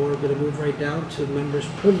 so we're going to move right down to members'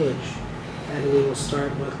 privilege. And we will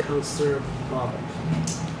start with Councillor Bobick.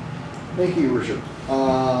 Thank you, Your Worship.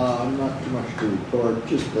 Not too much to report,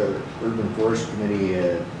 just the Urban Forest Committee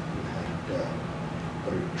had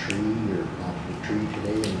put a tree or planted a tree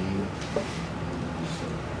today in name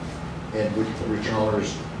Ed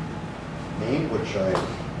Richenholler's name, which I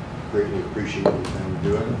greatly appreciate what I'm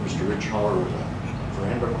doing. Mr. Richenholler was a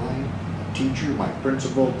friend of mine, a teacher, my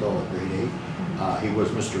principal till grade 8. He was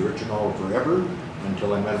Mr. Richenholler forever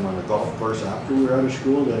until I met him on the golf course after we were out of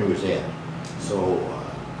school, then he was Ed. So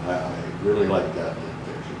I really like that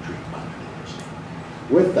there's a tree planted in his name.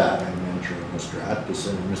 With that, I'm mentoring Mr.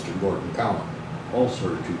 Atkinson and Mr. Gordon Cowan.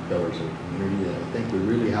 also are two pillars of the community that I think we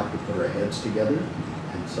really have to put our heads together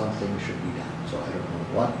and something should be done. So I don't know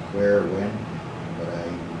what, where, when, but I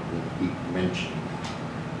will keep mentioning.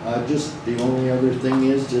 Just the only other thing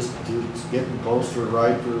is just it's getting close to a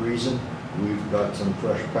ride for a reason. We've got some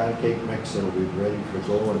fresh pancake mix that'll be ready for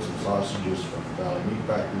go and some sausages from Valley Meat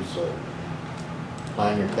Packers. So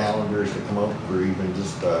plan your calendars to come out for even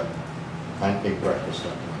just pancake breakfast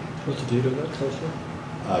that morning. What's the date of that, Councillor?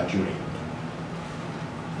 June 8th.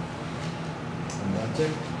 And that's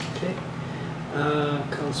it. Okay.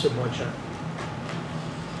 Councillor Boychuk.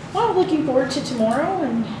 Well, looking forward to tomorrow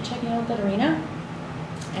and checking out that arena.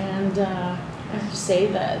 And I have to say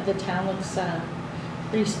that the town looks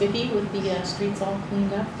pretty spiffy with the streets all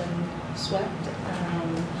cleaned up and swept.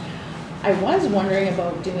 I was wondering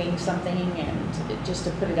about doing something, and just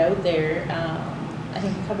to put it out there, I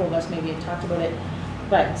think a couple of us maybe have talked about it,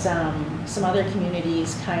 but some other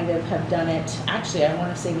communities kind of have done it. Actually, I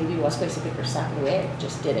want to say maybe West Pacific or Sackaway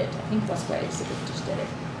just did it. I think West Pacific just did it.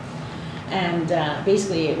 And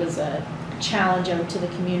basically it was a challenge out to the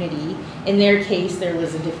community. In their case, there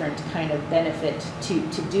was a different kind of benefit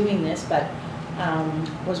to doing this, but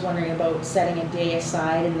was wondering about setting a day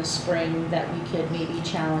aside in the spring that we could maybe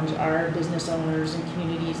challenge our business owners and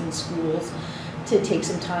communities and schools to take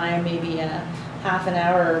some time, maybe a half an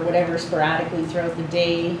hour or whatever sporadically throughout the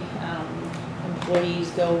day. Employees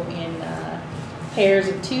go in pairs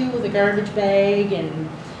of 2 with a garbage bag and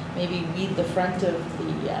maybe weed the front of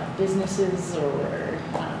the businesses, or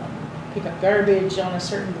pick up garbage on a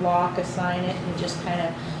certain block, assign it, and just kind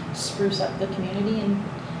of spruce up the community and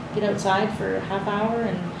get outside for a half hour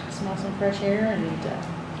and smell some fresh air and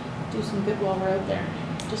do some good while we're out there.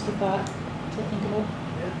 Just a thought to think about.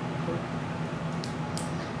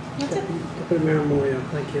 That's it. Deputy Mayor Moriaux,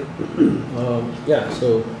 thank you. Yeah,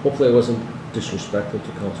 so hopefully I wasn't disrespectful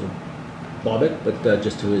to Councillor Bobick, but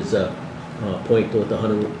just to his point with the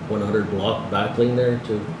 100 block back lane there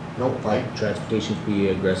to transportation to be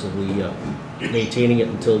aggressively maintaining it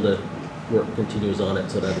until the work continues on it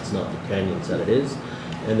so that it's not the canyons that it is.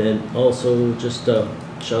 And then also just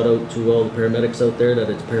shout out to all the paramedics out there that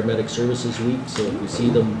it's Paramedic Services Week, so if you see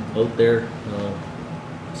them out there,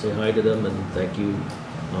 say hi to them and thank you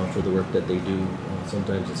for the work that they do.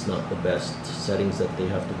 Sometimes it's not the best settings that they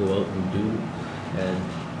have to go out and do, and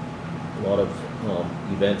a lot of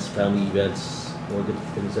events, family events, or the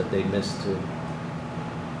things that they miss to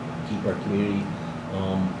keep our community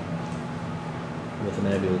with an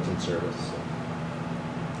ambulance in service. So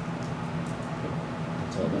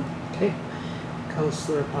that's all that. Okay.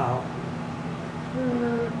 Councillor Powell.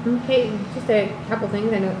 Okay, just a couple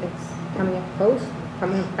things. I know it's coming up close,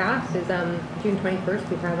 coming up fast. Is June 21st.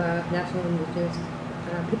 We have a National Indigenous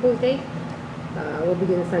Peoples Day. We'll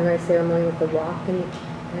begin the sunrise ceremony with the walk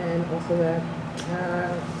and also the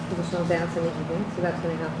traditional dance in the evening. So that's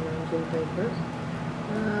going to happen on June 21st.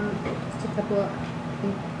 Just a couple of, I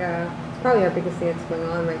think it's probably our biggest thing that's going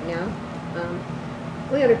on right now.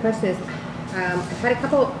 The only other question is, I've had a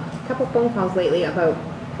couple phone calls lately about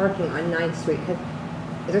parking on 9th Street.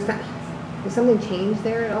 Has something changed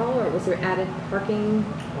there at all, or was there added parking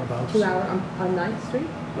 2 hour on 9th Street?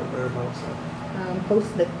 Whereabouts? Close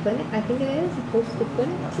to the clinic, I think it is. Close to the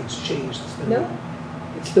clinic. Nothing's changed.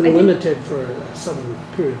 It's I been think limited for some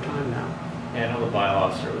period of time now. Yeah, I know the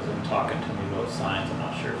bylaw officer was in talking to me about signs. I'm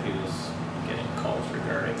not sure if he was getting calls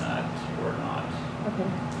regarding that or not. Okay.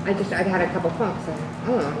 I've had a couple phone calls.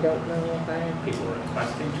 I don't know if I. People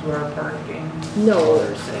requesting 2 hour parking? No,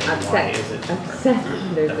 Or saying, why is it 2 hour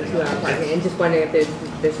upset. There's a 2 hour parking, and just wondering if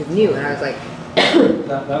this is new. And I was like,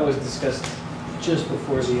 That was discussed just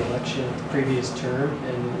before the election, previous term,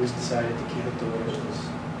 and it was decided to keep it the way it was.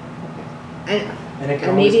 And it can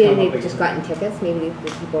and always maybe come up they've just again. gotten tickets. Maybe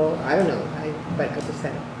the people, I don't know. But I just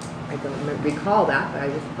said, I don't recall that, but I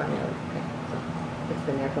just found out. Okay, so it's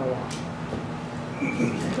been there for a while.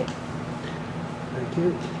 Thank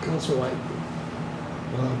you. Councillor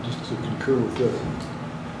Whyte. Just to concur with the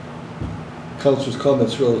Councillor's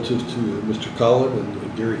comments relative to Mr. Collin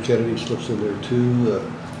and Gary Kennedy slips in there too.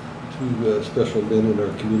 Two special men in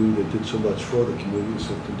our community that did so much for the community,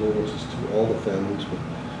 so condolences to all the families. But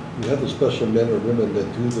we have the special men or women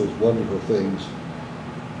that do those wonderful things.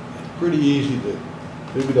 It's pretty easy to,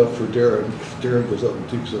 maybe not for Darren, because Darren goes up and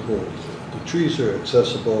digs the holes. The trees are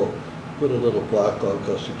accessible, put a little plaque on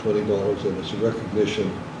costing $20, and it's a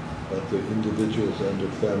recognition of the individuals and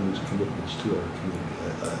their families' commitments to our community.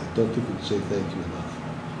 I don't think we can say thank you enough.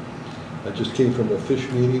 I just came from a fish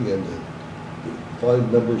meeting, and the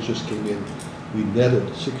fine numbers just came in. We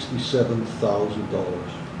netted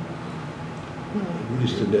 $67,000. We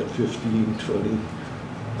used to net 15, 20.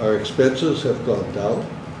 Our expenses have gone down.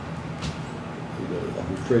 I'll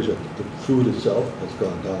rephrase it, the food itself has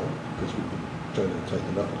gone down because we've been trying to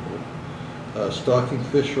tighten up a little. Stocking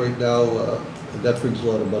fish right now, and that brings a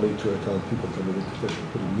lot of money to our town. People coming in to fish,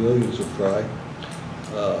 putting millions of fry.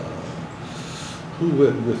 Who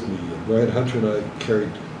went with me? Brian Hunter and I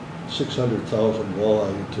carried 600,000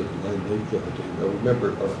 walleye into Line Lake the other day. Now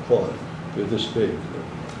remember our quad, they're this big, they're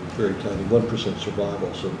very tiny, 1%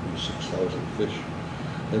 survival, so it would be 6,000 fish.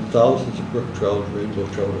 And thousands of brook trout, rainbow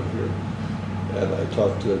trout are here. And I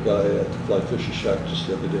talked to a guy at the Fly Fishing Shack just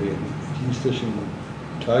the other day, and he's fishing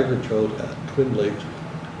tiger trout at Twin Lakes,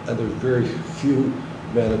 and there's very few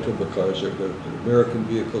Manitoba cars there. They're American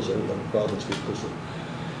vehicles and province vehicles.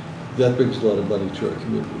 That brings a lot of money to our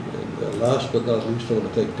community. And last but not least, I want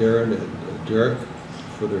to thank Darren and Derek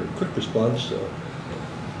for their quick response.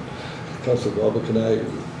 Councillor Bobick and I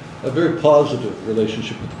have a very positive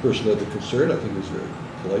relationship with the person under concern. I think it was very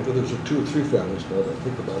polite. But there's 2 or 3 families now that I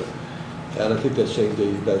think about it. And I think that same day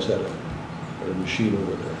you guys had a machine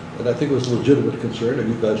over there. And I think it was a legitimate concern, and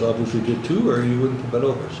you guys obviously did too, or you wouldn't have been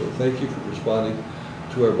over. So thank you for responding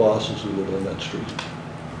to our bosses who live on that street.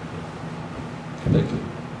 Thank you.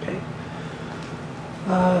 Okay.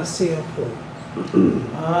 CFO.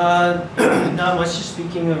 Not much, just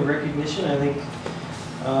speaking of recognition, I think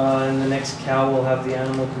in the next Cal we'll have the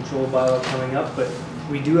animal control bylaw coming up, but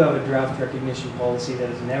we do have a draft recognition policy that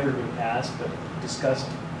has never been passed, but discussed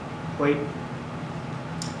quite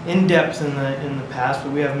in depth in the past.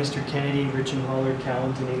 But we have Mr. Kennedy, Rich and Hollard,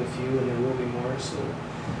 Cowan to name a few, and there will be more. So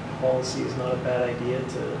policy is not a bad idea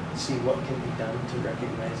to see what can be done to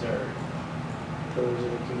recognize our pillars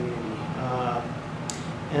of the community.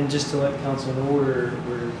 And just to let council know, we're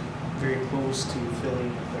very close to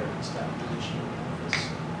filling with our staff position in the office,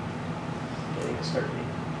 getting a start date.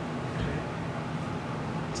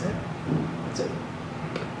 That's it. That's it.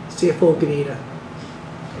 CFO Gnida.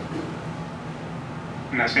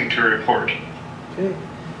 Nothing to report. Okay.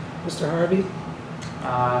 Mr. Harvey.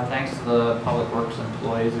 Thanks to the Public Works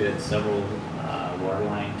employees, we had several water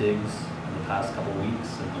line digs in the past couple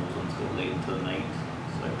weeks, and those ones go late into the night.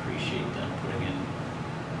 So I appreciate them putting in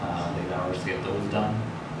late hours to get those done.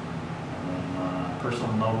 And then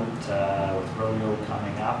personal note, with rodeo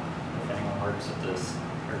coming up, if anyone works at this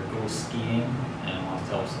or goes skiing and wants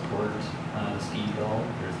to help support the ski hill,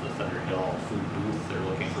 there's the Thunder Hill food booth. They're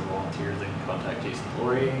looking for volunteers. They can contact Jason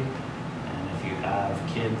Laurier. And if you have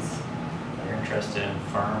kids that are interested in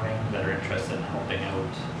farming, that are interested in helping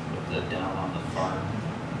out with the down on the farm,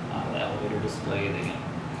 the elevator display, they can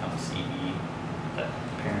come see me. That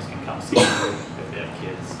parents can come see me if they have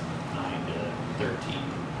kids 9 to 13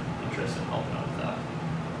 interested in helping out with that.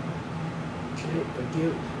 Okay, thank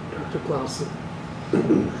you. Dr. Clouson.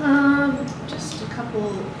 Just a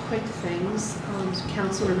couple quick things.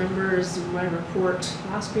 Council remembers my report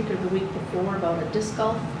last week or the week before about a disc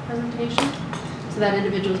golf presentation. So that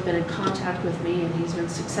individual's been in contact with me, and he's been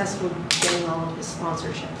successful getting all of his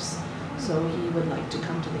sponsorships. So he would like to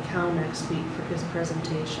come to the cow next week for his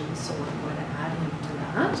presentation, so I'm going to add him to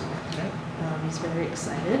that. Okay. He's very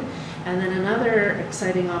excited. And then another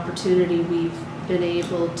exciting opportunity, we've been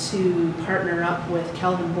able to partner up with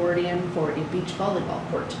Calvin Bordian for a beach volleyball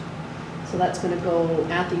court. So that's going to go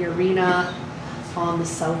at the arena on the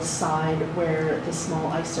south side where the small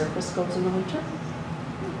ice surface goes in the winter.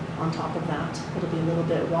 On top of that, it'll be a little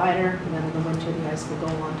bit wider, and then in the winter the ice will go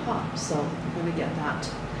on top. So we're going to get that.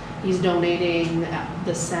 He's donating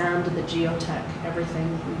the sand, the geotech,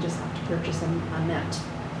 everything. We just have to purchase a net.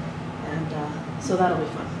 And so that'll be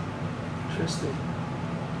fun. Interesting.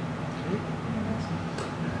 Okay.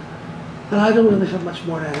 And I don't really have much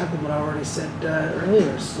more to add than what I already said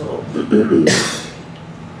earlier, so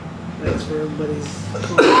thanks for everybody's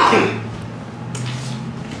comments.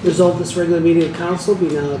 Resolve this regular meeting of council be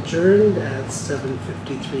now adjourned at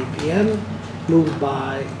 7:53 p.m. Moved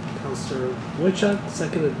by Councillor Boychuk,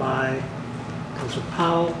 seconded by Councillor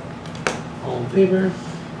Powell. All in favor?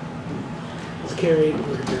 It's carried.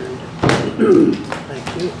 We're adjourned.